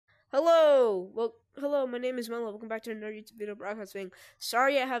Hello! Well, hello, my name is Melo. Welcome back to another YouTube video broadcasting.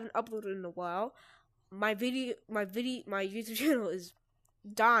 Sorry I haven't uploaded in a while. My YouTube channel is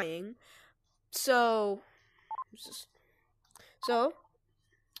dying. So,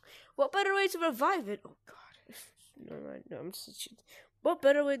 what better way to revive it? Oh god. No, I'm just what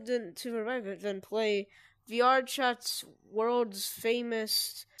better way to revive it than play VrChat's world's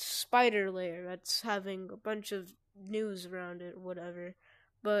famous spider lair that's having a bunch of news around it or whatever.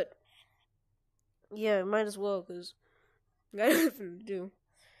 But yeah, might as well, because I got nothing to do.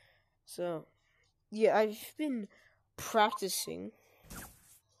 So, yeah, I've been practicing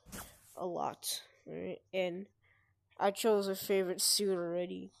a lot, right? And I chose a favorite suit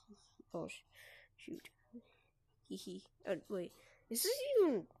already. Oh, shoot. Hehe. Wait, is this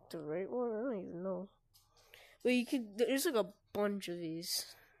even the right one? I don't even know. Wait, there's like a bunch of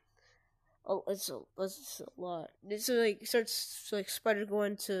these. Oh, it's a lot. It's like, starts like Spider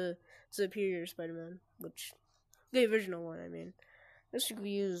going to Superior Spider-Man, which the original one, I mean. I guess you could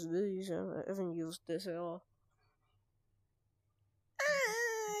use these. I haven't used this at all.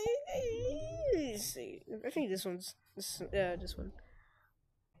 Let's see. I think this one.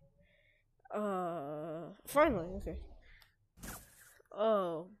 Finally, okay.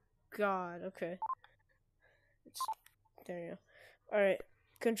 Oh, God, okay. There you go. Alright,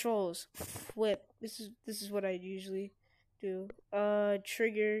 controls. Flip. This is what I usually do.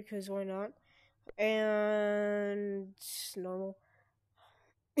 Trigger, because why not? And normal.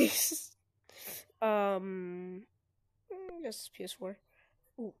 I guess PS4.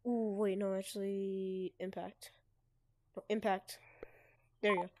 Ooh, wait, no, actually, impact. No, impact.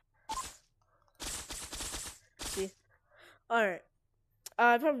 There you go. See? Alright.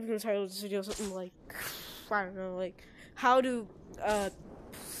 I'm probably gonna title this video something like, I don't know, like, how to,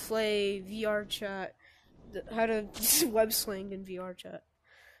 play VrChat, how to web sling in VrChat.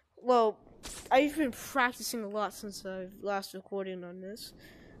 Well, I've been practicing a lot since I've last recorded on this.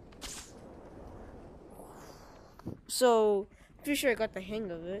 So, pretty sure I got the hang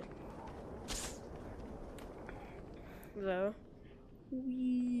of it. So,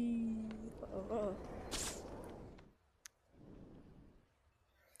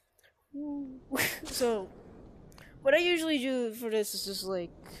 so, what I usually do for this is just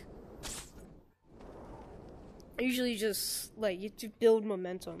like, you have to build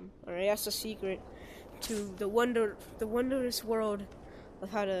momentum. Alright, that's the secret to the wondrous world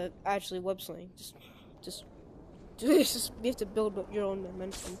of how to actually web sling. Just you have to build up your own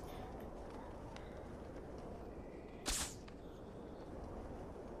momentum.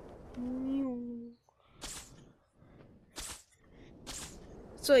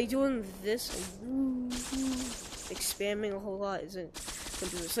 So like doing this, like spamming a whole lot isn't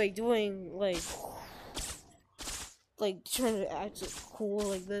gonna do it. It's like doing like trying to act cool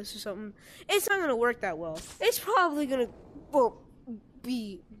like this or something. It's not gonna work that well. It's probably gonna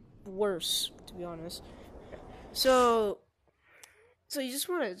be worse, to be honest. So you just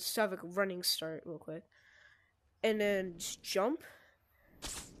want to have like a running start real quick, and then just jump,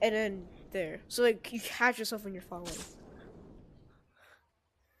 and then there. So like you catch yourself when you're falling,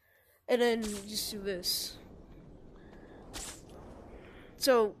 and then you just do this.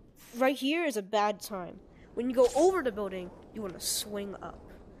 So right here is a bad time. When you go over the building, you want to swing up.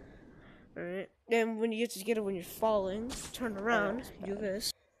 Alright? Then when you get it when you're falling, turn around, do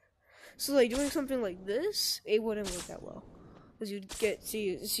this. So like doing something like this, it wouldn't work that well. Because you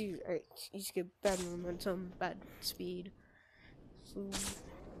just get bad momentum, bad speed. So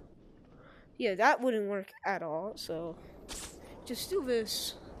yeah, that wouldn't work at all, so just do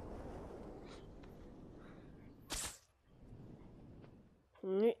this.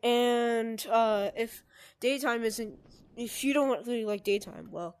 And if daytime isn't, if you don't really like daytime,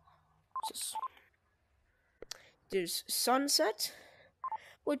 well, there's sunset,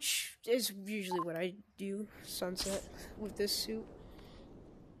 which is usually what I do, sunset with this suit.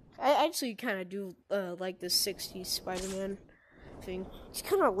 I actually kind of do like the 60s Spider-Man thing. It's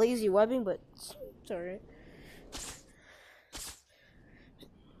kind of lazy webbing, but it's alright.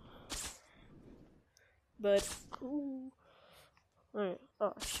 But ooh. Alright,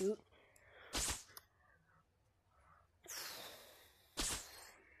 oh shoot.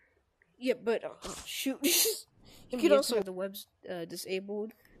 Yeah, but oh shoot. You can also have the webs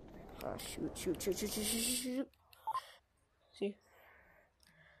disabled. Oh shoot. See?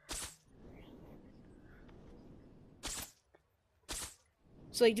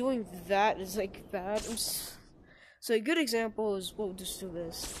 So like doing that is like bad. So a good example is, we'll just do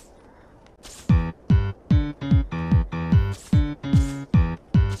this.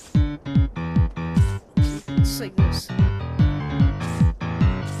 It's like this.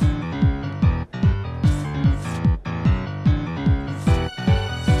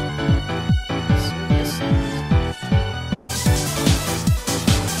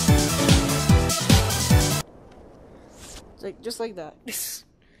 like that.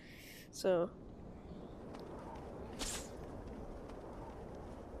 So.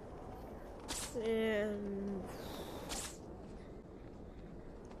 And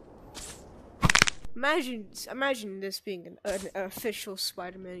imagine this being an official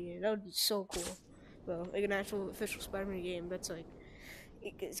Spider-Man game. That would be so cool. Well, like an actual official Spider-Man game that's like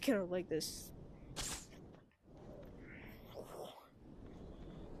it's kind of like this.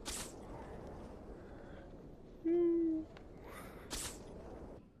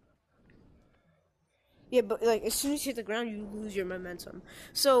 Yeah, but like as soon as you hit the ground, you lose your momentum.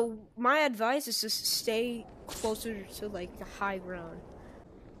 So my advice is just stay closer to like the high ground.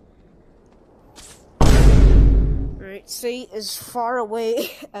 Alright, stay as far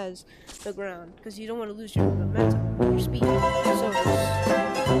away as the ground, because you don't want to lose your momentum, your speed.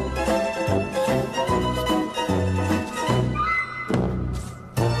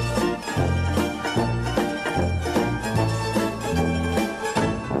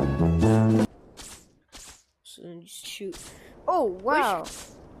 So then just shoot. Oh, wow.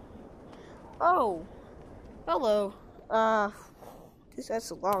 Oh, hello. That's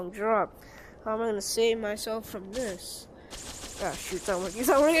a long drop. How am I gonna save myself from this? Ah, shoot, it's not working.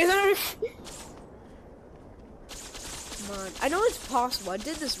 Come on. I know it's possible. I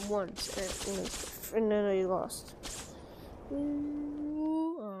did this once, and then I lost.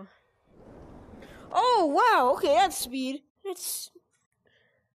 Oh, wow. Okay, that's speed.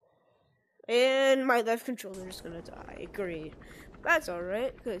 And my left controller is gonna die. Great. That's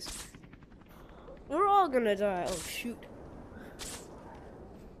alright, because we're all gonna die. Oh, shoot.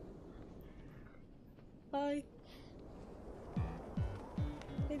 Bye.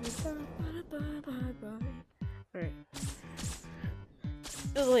 Alright.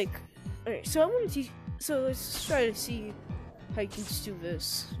 Alright, so I want to teach. So let's try to see how you can just do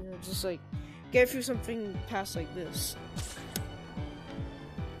this. You know, just like get through something past like this.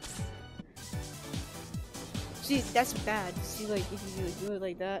 See, that's bad. See, like if you do it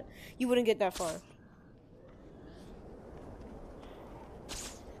like that, you wouldn't get that far.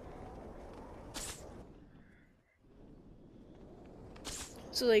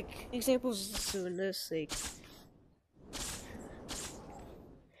 So like examples of doing this, like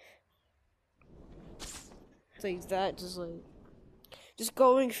that, just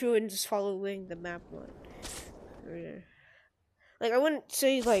going through and just following the map line. Yeah. Like I wouldn't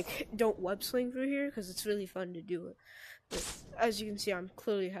say like don't web sling through here because it's really fun to do it. But as you can see, I'm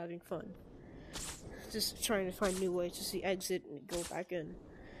clearly having fun. Just trying to find new ways to see exit and go back in.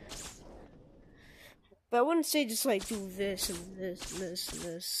 But I wouldn't say just like do this and this and this and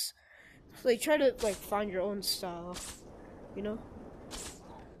this. Like try to like find your own style, you know?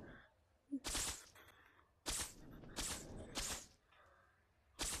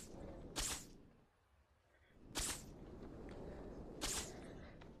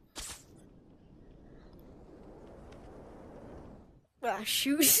 Ah,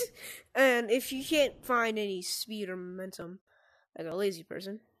 shoot. And if you can't find any speed or momentum, like a lazy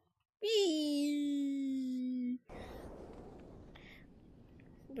person,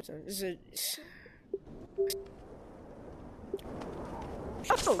 is it?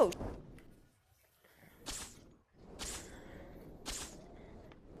 Oh.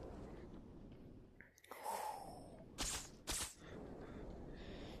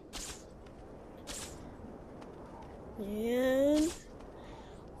 And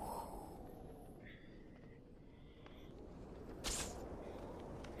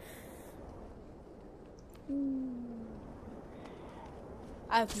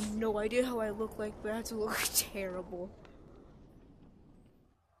I have no idea how I look like, but I have to look terrible.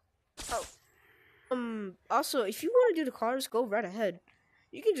 Oh. Also, if you want to do the cars, go right ahead.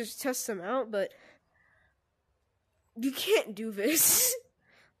 You can just test them out, but you can't do this.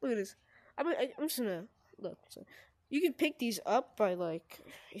 Look at this. I'm just gonna look. So you can pick these up by like,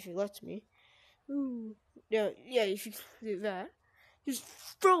 if it lets me. Ooh. Yeah. If you do that, just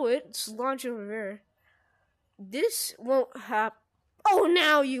throw it. Just launch it over there. This won't happen. Oh,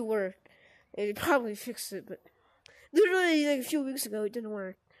 now you work. It probably fixed it, but literally like a few weeks ago it didn't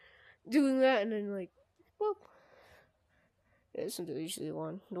work. Doing that and then like, well, yeah, this is usually the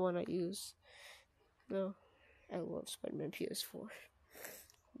one I use. No, I love Spider-Man PS4.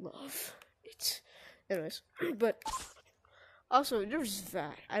 Love it. Anyways, but also there's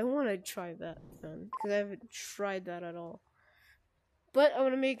that. I want to try that then because I haven't tried that at all. But I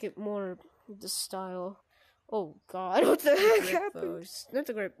want to make it more the style. Oh God, what the heck happened? Not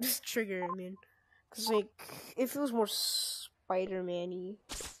the grip, this trigger. I mean, because like it feels more Spider-Man-y.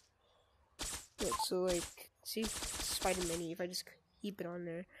 Like, so like, see, Spider-Man-y. If I just keep it on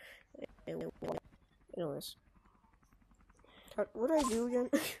there, anyways. What do I do again?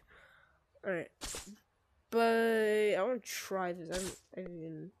 Alright. But I want to try this. I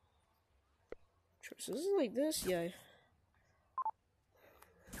didn't. So this is like this? Yeah.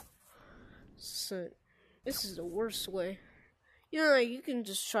 So, this is the worst way. You know, like, you can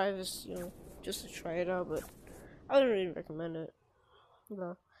just try this, you know, just to try it out, but I wouldn't really recommend it.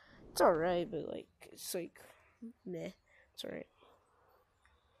 No. It's alright, but, like, it's like, meh. It's alright.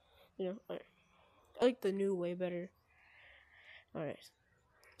 You know, alright. I like the new way better. Alright.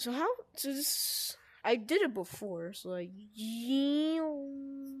 So this, I did it before, so like, is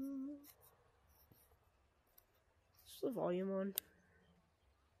the volume on?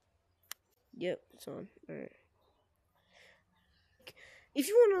 Yep, it's on. Alright. If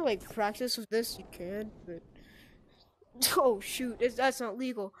you want to, like, practice with this, you can, but... Oh, shoot, that's not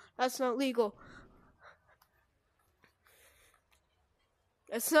legal. That's not legal.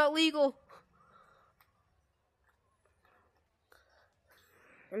 That's not legal.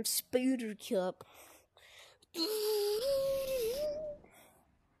 I'm Spider Cup.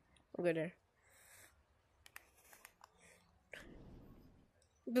 Okay, there.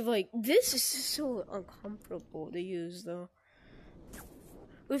 But, like, this is so uncomfortable to use, though.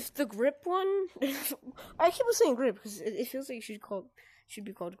 With the grip one, I keep on saying grip because it feels like it should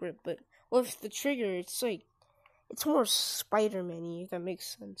be called grip. But with the trigger, it's like it's more Spider-Man-y. If that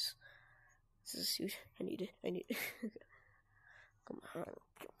makes sense. This is huge. I need it. Come on.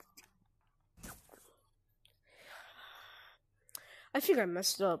 I think I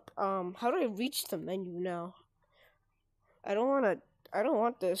messed up. How do I reach the menu now? I don't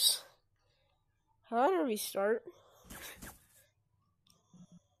want this. How do I restart?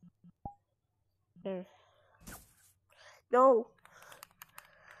 There. No.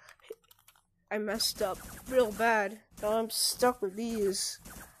 I messed up real bad. Now I'm stuck with these.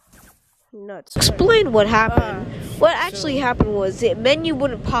 Nuts. Explain what happened. What actually happened was the menu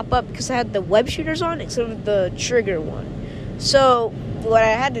wouldn't pop up because I had the web shooters on instead of the trigger one. So what I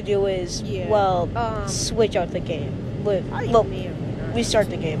had to do is, switch out the game. Restart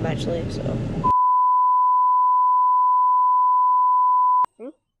the game actually. So.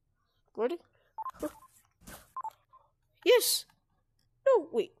 Ready? Yes. No,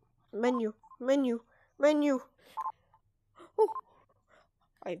 wait. Menu. Oh,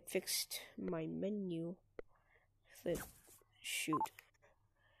 I fixed my menu. Flip. Shoot.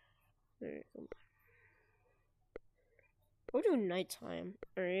 There, come on. We'll do nighttime,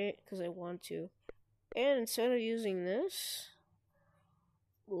 alright? Because I want to. And instead of using this,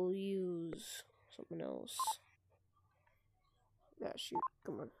 we'll use something else. Ah, shoot.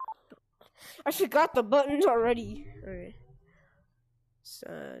 Come on. I forgot the buttons already. Alright.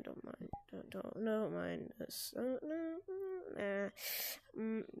 So, don't mind this. Oh,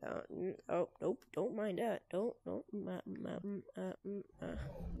 nope, don't mind that.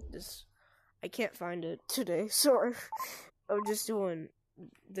 This, I can't find it today, sorry. I'm just doing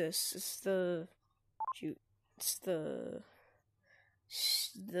this. It's the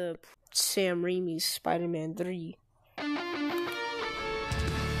Sam Raimi's Spider-Man 3.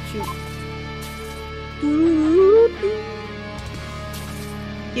 Shoot.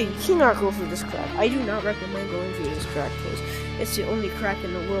 Yeah, you cannot go through this crack. I do not recommend going through this crack, because it's the only crack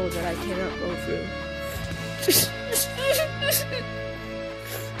in the world that I cannot go through.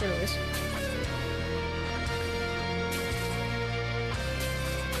 Anyways.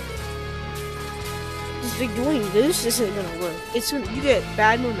 Just like doing this isn't gonna work. You get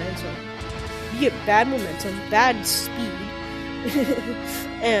bad momentum. Bad speed.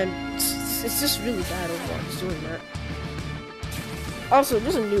 And it's just really bad overall just doing that. Also,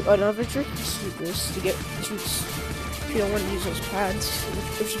 there's another trick. Just do this to get shoots. If you don't want to use those pads,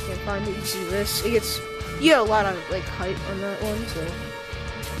 if you can't find it, you just do this. You get a lot of like height on that one. So,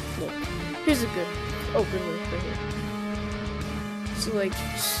 look, here's a good way right here. So like,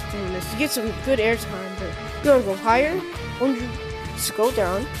 just doing this, you get some good air time, but you don't go higher. When you just go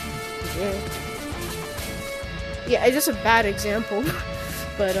down. Yeah, it's just a bad example,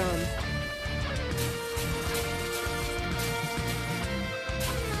 but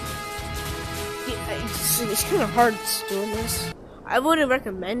it's kind of hard doing this. I wouldn't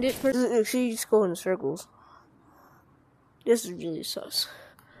recommend it. Actually, you just go in circles. This is really sus.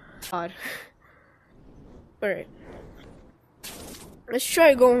 Odd. Alright. Let's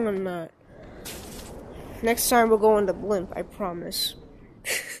try going on that. Next time we'll go on the blimp, I promise.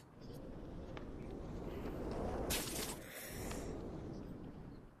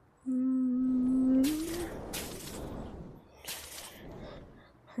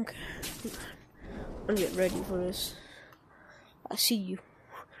 Okay. I'm getting ready for this. I see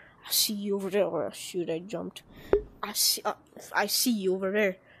you over there. Oh, shoot, I jumped. I see you over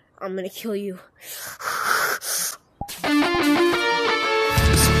there. I'm gonna kill you.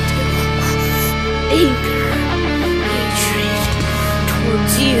 Anger, hatred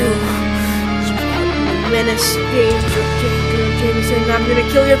towards you. Menace, danger, Jameson. I'm gonna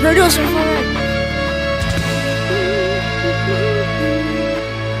kill your producer for it.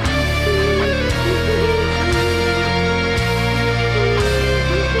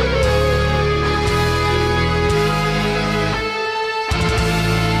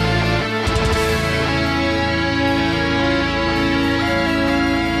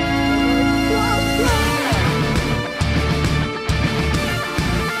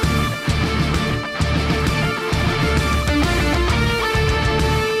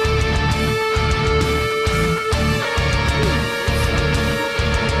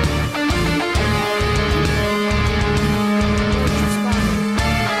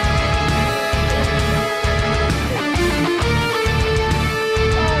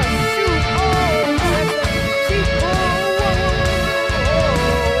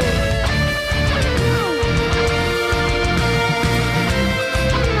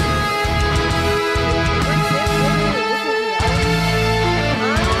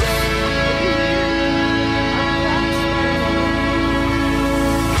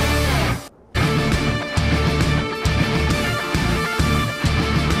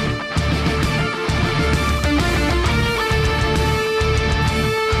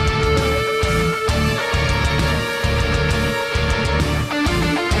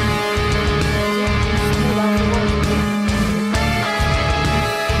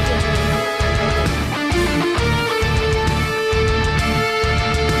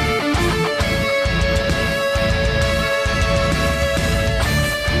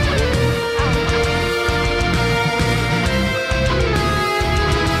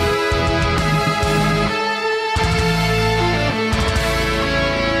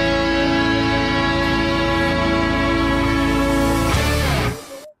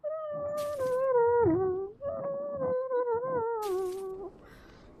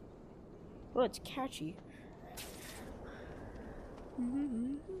 Well, it's catchy.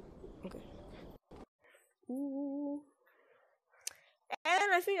 Okay. Ooh.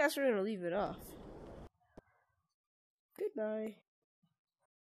 And I think that's where we're gonna leave it off. Goodbye.